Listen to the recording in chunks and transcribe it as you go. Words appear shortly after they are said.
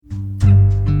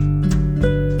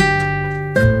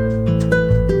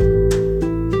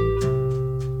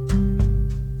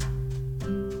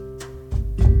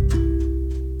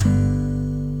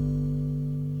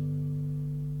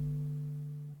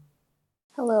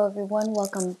Hello everyone,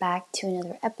 welcome back to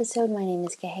another episode. My name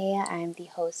is Kahea. I am the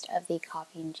host of the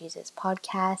Coffee and Jesus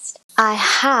podcast. I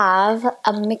have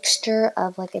a mixture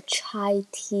of like a chai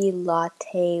tea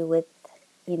latte with,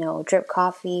 drip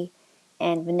coffee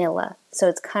and vanilla. So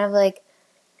it's kind of like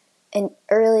an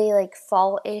early like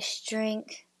fall-ish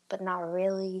drink, but not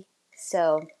really.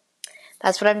 So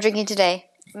that's what I'm drinking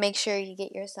today. Make sure you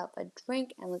get yourself a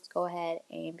drink and let's go ahead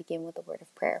and begin with a word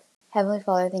of prayer. Heavenly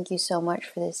Father, thank you so much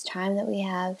for this time that we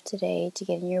have today to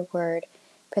get in your word.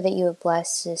 Pray that you would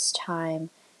bless this time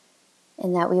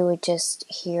and that we would just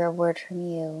hear a word from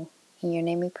you. In your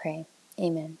name we pray.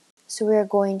 Amen. So we are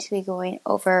going to be going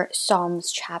over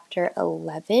Psalms chapter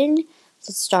 11.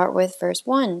 Let's start with verse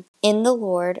 1. In the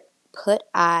Lord put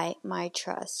I my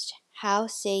trust. How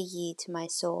say ye to my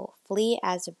soul, flee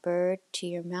as a bird to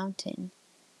your mountain?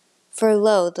 For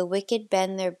lo, the wicked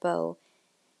bend their bow.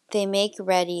 They make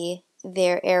ready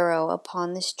their arrow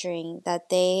upon the string, that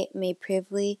they may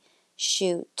privily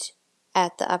shoot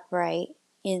at the upright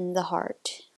in the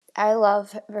heart. I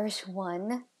love verse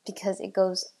 1 because it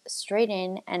goes straight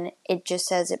in and it just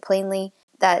says it plainly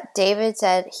that David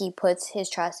said he puts his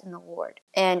trust in the Lord.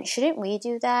 And shouldn't we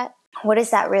do that? What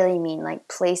does that really mean? Like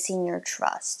placing your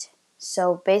trust.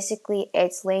 So basically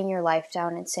it's laying your life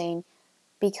down and saying,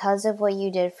 because of what you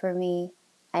did for me,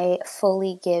 I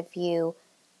fully give you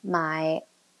my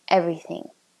everything,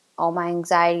 all my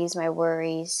anxieties, my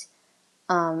worries,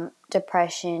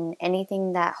 depression,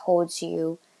 anything that holds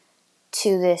you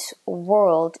to this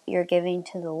world, you're giving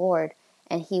to the Lord,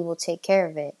 and He will take care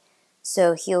of it.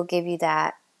 So He'll give you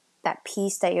that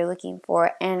peace that you're looking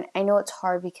for. And I know it's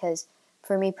hard because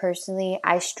for me personally,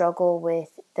 I struggle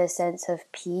with the sense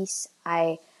of peace.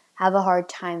 I have a hard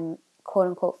time, quote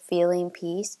unquote, feeling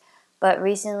peace. But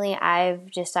recently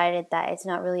I've decided that it's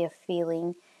not really a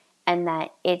feeling and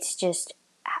that it's just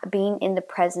being in the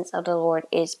presence of the Lord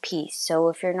is peace. So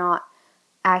if you're not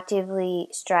actively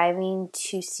striving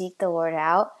to seek the Lord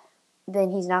out,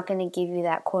 then He's not going to give you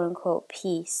that quote unquote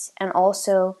peace. And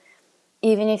also,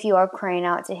 even if you are crying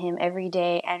out to Him every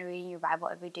day and reading your Bible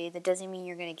every day, that doesn't mean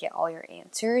you're going to get all your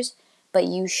answers, but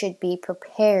you should be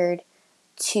prepared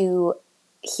to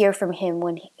hear from Him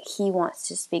when He wants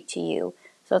to speak to you.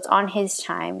 So it's on His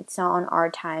time, it's not on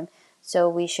our time. So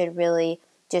we should really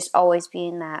just always be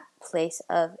in that place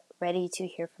of ready to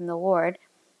hear from the Lord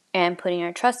and putting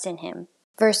our trust in Him.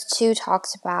 Verse 2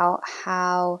 talks about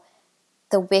how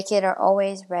the wicked are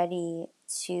always ready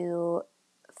to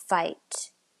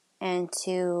fight and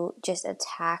to just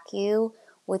attack you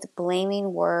with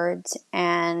blaming words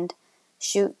and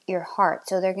shoot your heart.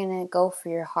 So they're going to go for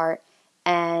your heart,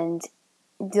 and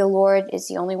the Lord is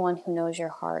the only one who knows your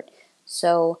heart.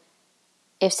 So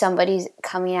if somebody's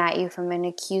coming at you from an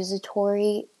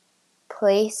accusatory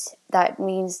place, that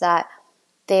means that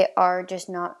they are just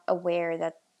not aware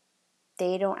that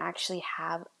they don't actually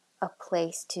have a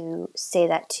place to say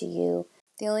that to you.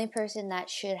 The only person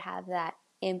that should have that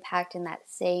impact and that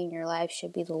say in your life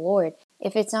should be the Lord.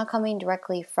 If it's not coming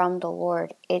directly from the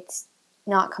Lord, it's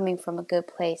not coming from a good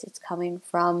place. It's coming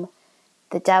from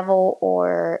the devil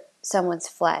or someone's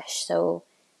flesh. So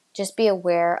just be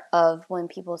aware of when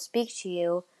people speak to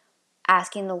you,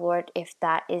 asking the Lord if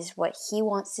that is what He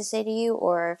wants to say to you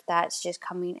or if that's just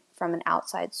coming from an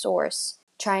outside source,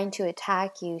 trying to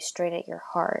attack you straight at your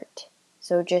heart.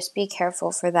 So just be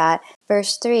careful for that.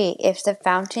 Verse 3, if the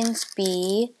fountains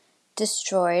be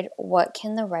destroyed, what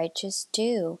can the righteous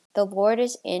do? The Lord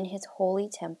is in His holy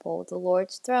temple. The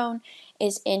Lord's throne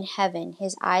is in heaven.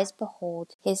 His eyes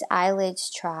behold, His eyelids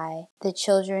try the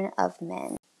children of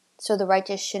men. So the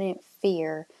righteous shouldn't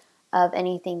fear of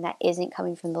anything that isn't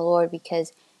coming from the Lord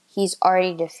because He's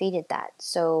already defeated that.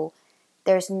 So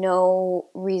there's no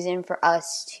reason for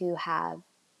us to have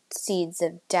seeds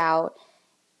of doubt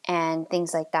and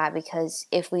things like that, because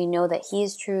if we know that He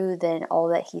is true, then all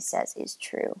that He says is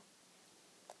true.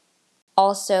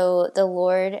 Also, the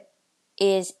Lord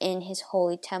is in His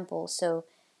holy temple, so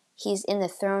He's in the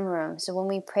throne room. So when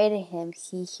we pray to Him,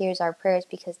 He hears our prayers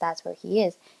because that's where He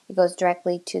is. It goes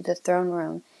directly to the throne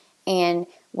room. And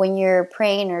when you're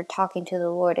praying or talking to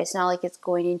the Lord, it's not like it's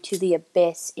going into the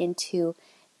abyss, into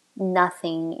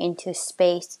nothing, into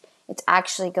space. It's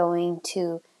actually going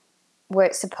to where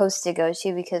it's supposed to go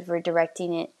to because we're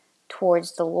directing it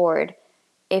towards the Lord.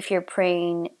 If you're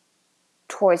praying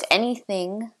towards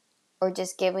anything or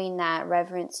just giving that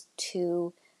reverence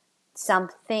to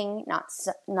something,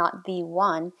 not the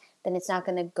one, then it's not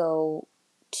going to go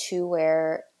to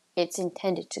where it's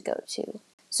intended to go to.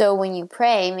 So when you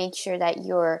pray, make sure that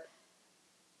you're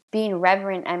being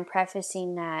reverent and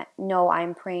prefacing that, no,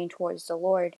 I'm praying towards the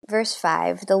Lord. Verse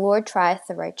 5, the Lord trieth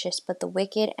the righteous, but the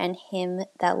wicked and him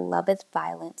that loveth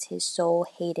violence his soul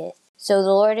hateth. So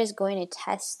the Lord is going to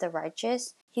test the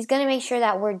righteous. He's going to make sure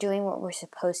that we're doing what we're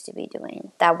supposed to be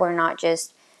doing, that we're not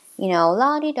just,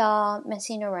 la-di-da,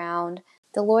 messing around.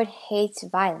 The Lord hates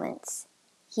violence.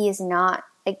 He is not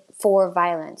for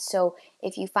violence. So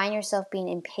if you find yourself being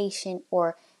impatient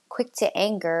or quick to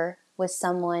anger with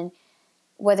someone,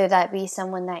 whether that be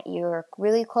someone that you're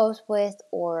really close with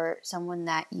or someone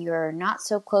that you're not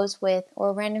so close with or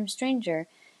a random stranger,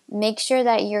 make sure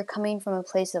that you're coming from a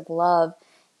place of love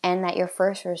and that your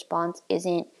first response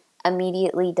isn't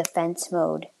immediately defense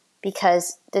mode,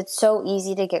 because it's so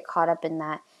easy to get caught up in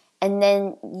that. And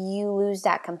then you lose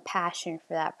that compassion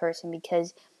for that person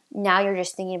because now you're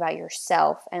just thinking about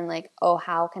yourself and like, oh,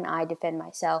 how can I defend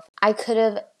myself? I could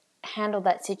have handled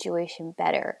that situation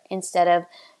better. Instead of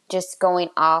just going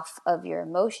off of your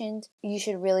emotions, you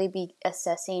should really be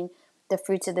assessing the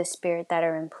fruits of the Spirit that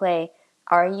are in play.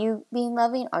 Are you being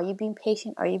loving? Are you being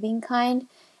patient? Are you being kind?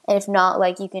 And if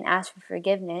not, you can ask for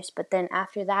forgiveness, but then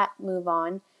after that, move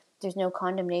on. There's no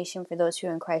condemnation for those who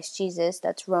are in Christ Jesus.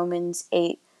 That's Romans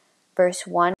 8, verse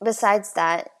 1. Besides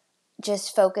that,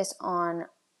 just focus on,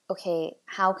 okay,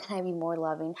 how can I be more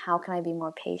loving? How can I be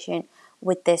more patient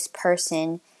with this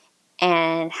person?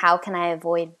 And how can I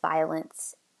avoid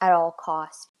violence at all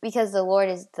costs? Because the Lord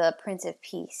is the Prince of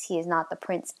Peace. He is not the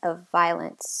Prince of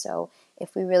Violence. So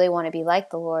if we really want to be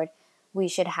like the Lord, we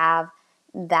should have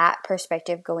that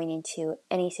perspective going into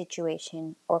any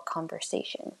situation or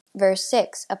conversation. Verse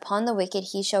 6, upon the wicked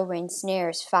he shall rain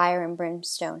snares, fire and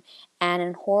brimstone, and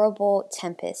an horrible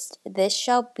tempest. This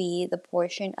shall be the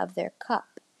portion of their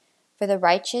cup. For the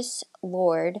righteous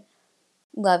Lord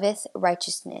loveth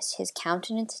righteousness, his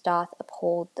countenance doth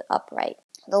uphold the upright.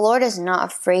 The Lord is not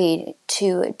afraid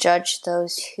to judge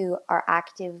those who are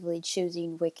actively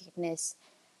choosing wickedness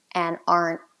and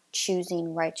aren't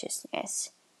choosing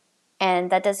righteousness.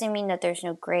 And that doesn't mean that there's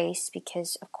no grace,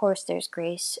 because of course there's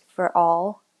grace for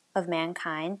all of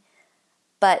mankind.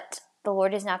 But the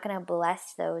Lord is not going to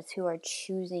bless those who are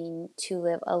choosing to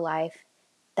live a life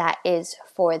that is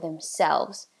for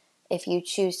themselves. If you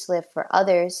choose to live for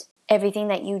others, everything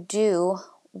that you do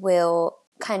will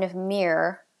kind of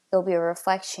mirror, it'll be a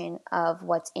reflection of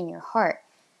what's in your heart.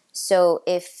 So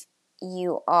if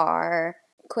you are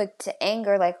quick to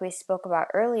anger, like we spoke about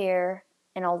earlier,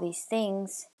 and all these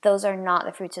things, those are not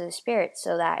the fruits of the Spirit.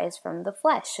 So that is from the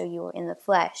flesh. So you are in the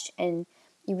flesh, and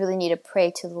you really need to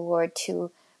pray to the Lord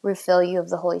to refill you of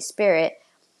the Holy Spirit.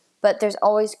 But there's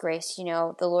always grace.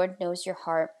 The Lord knows your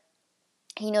heart.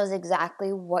 He knows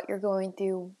exactly what you're going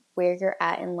through, where you're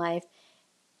at in life,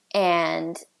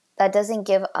 and that doesn't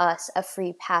give us a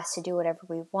free pass to do whatever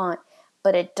we want,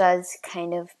 but it does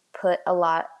kind of put a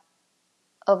lot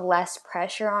of less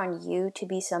pressure on you to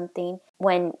be something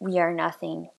when we are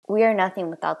nothing. We are nothing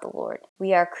without the Lord.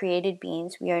 We are created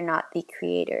beings. We are not the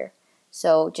creator.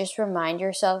 So just remind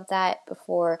yourself that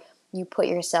before you put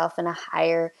yourself in a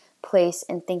higher place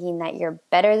and thinking that you're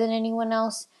better than anyone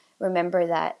else. Remember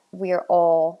that we are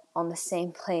all on the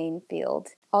same playing field.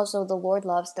 Also, the Lord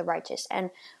loves the righteous.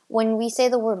 And when we say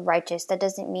the word righteous, that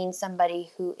doesn't mean somebody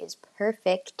who is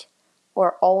perfect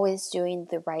or always doing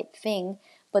the right thing,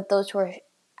 but those who are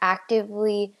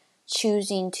actively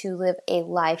choosing to live a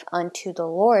life unto the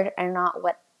Lord and not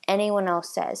what anyone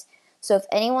else says. So if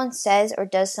anyone says or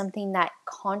does something that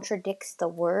contradicts the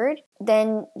word,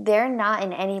 then they're not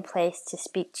in any place to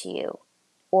speak to you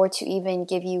or to even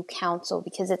give you counsel,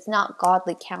 because it's not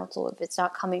godly counsel if it's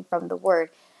not coming from the word.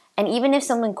 And even if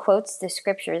someone quotes the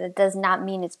scripture, that does not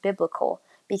mean it's biblical,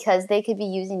 because they could be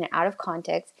using it out of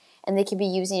context and they could be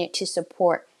using it to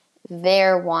support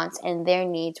their wants and their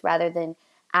needs rather than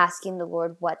asking the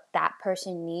Lord what that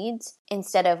person needs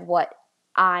instead of what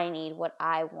I need, what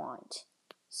I want.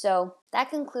 So that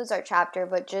concludes our chapter,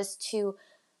 but just to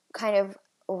kind of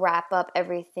wrap up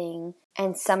everything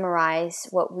and summarize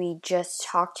what we just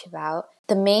talked about,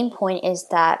 the main point is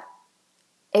that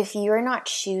if you're not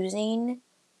choosing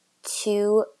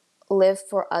to live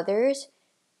for others,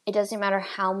 it doesn't matter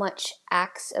how much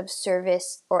acts of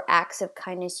service or acts of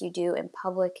kindness you do in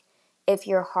public. If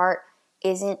your heart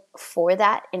isn't for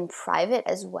that in private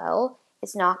as well,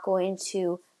 it's not going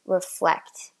to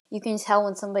reflect. You can tell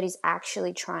when somebody's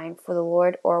actually trying for the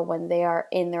Lord or when they are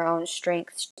in their own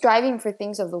strength, striving for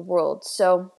things of the world.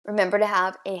 So remember to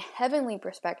have a heavenly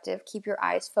perspective. Keep your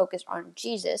eyes focused on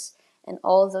Jesus, and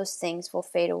all of those things will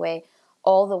fade away.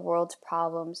 All the world's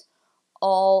problems,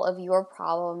 all of your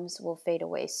problems will fade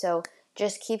away. So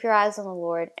just keep your eyes on the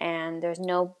Lord, and there's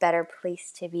no better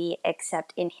place to be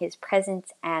except in His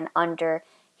presence and under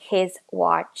His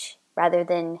watch, rather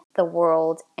than the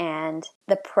world and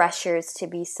the pressures to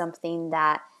be something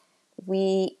that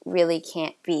we really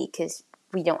can't be, because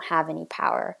we don't have any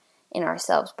power in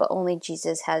ourselves, but only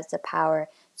Jesus has the power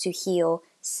to heal,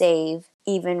 save,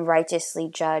 even righteously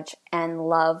judge, and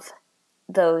love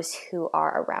those who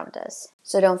are around us.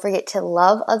 So don't forget to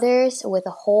love others with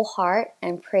a whole heart,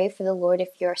 and pray for the Lord if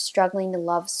you're struggling to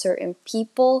love certain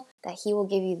people, that He will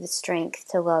give you the strength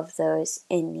to love those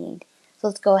in need. So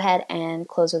let's go ahead and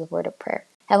close with a word of prayer.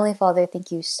 Heavenly Father,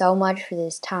 thank you so much for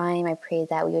this time. I pray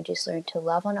that we would just learn to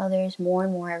love on others more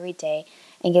and more every day,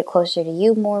 and get closer to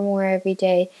you more and more every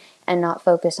day, and not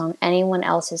focus on anyone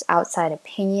else's outside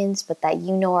opinions, but that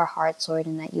you know our hearts, Lord,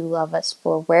 and that you love us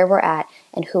for where we're at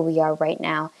and who we are right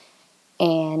now,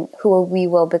 and who we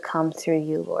will become through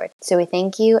you, Lord. So we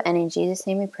thank you, and in Jesus'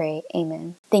 name we pray,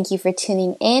 amen. Thank you for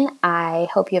tuning in. I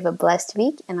hope you have a blessed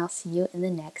week, and I'll see you in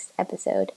the next episode.